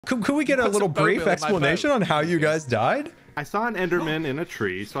Could we get a little brief explanation on how you guys died? I saw an Enderman in a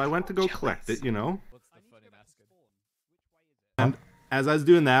tree, so I went to go collect it, you know? And as I was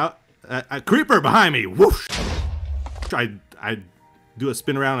doing that, a creeper behind me, whoosh! I do a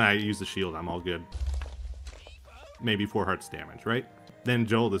spin around and I use the shield, I'm all good. Maybe 4 hearts damage, right? Then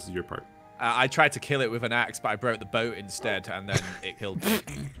Joel, this is your part. I tried to kill it with an axe, but I broke the boat instead, and then it killed me.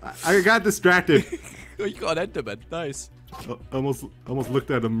 I got distracted. Oh, you got an Enderman, nice. Almost looked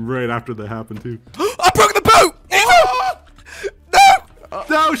at him right after that happened too. I broke the boat! No!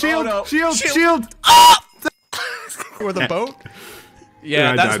 No, shield! Oh, no. Shield! Or the boat?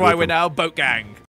 Yeah, I that's died why with we're him. now boat gang.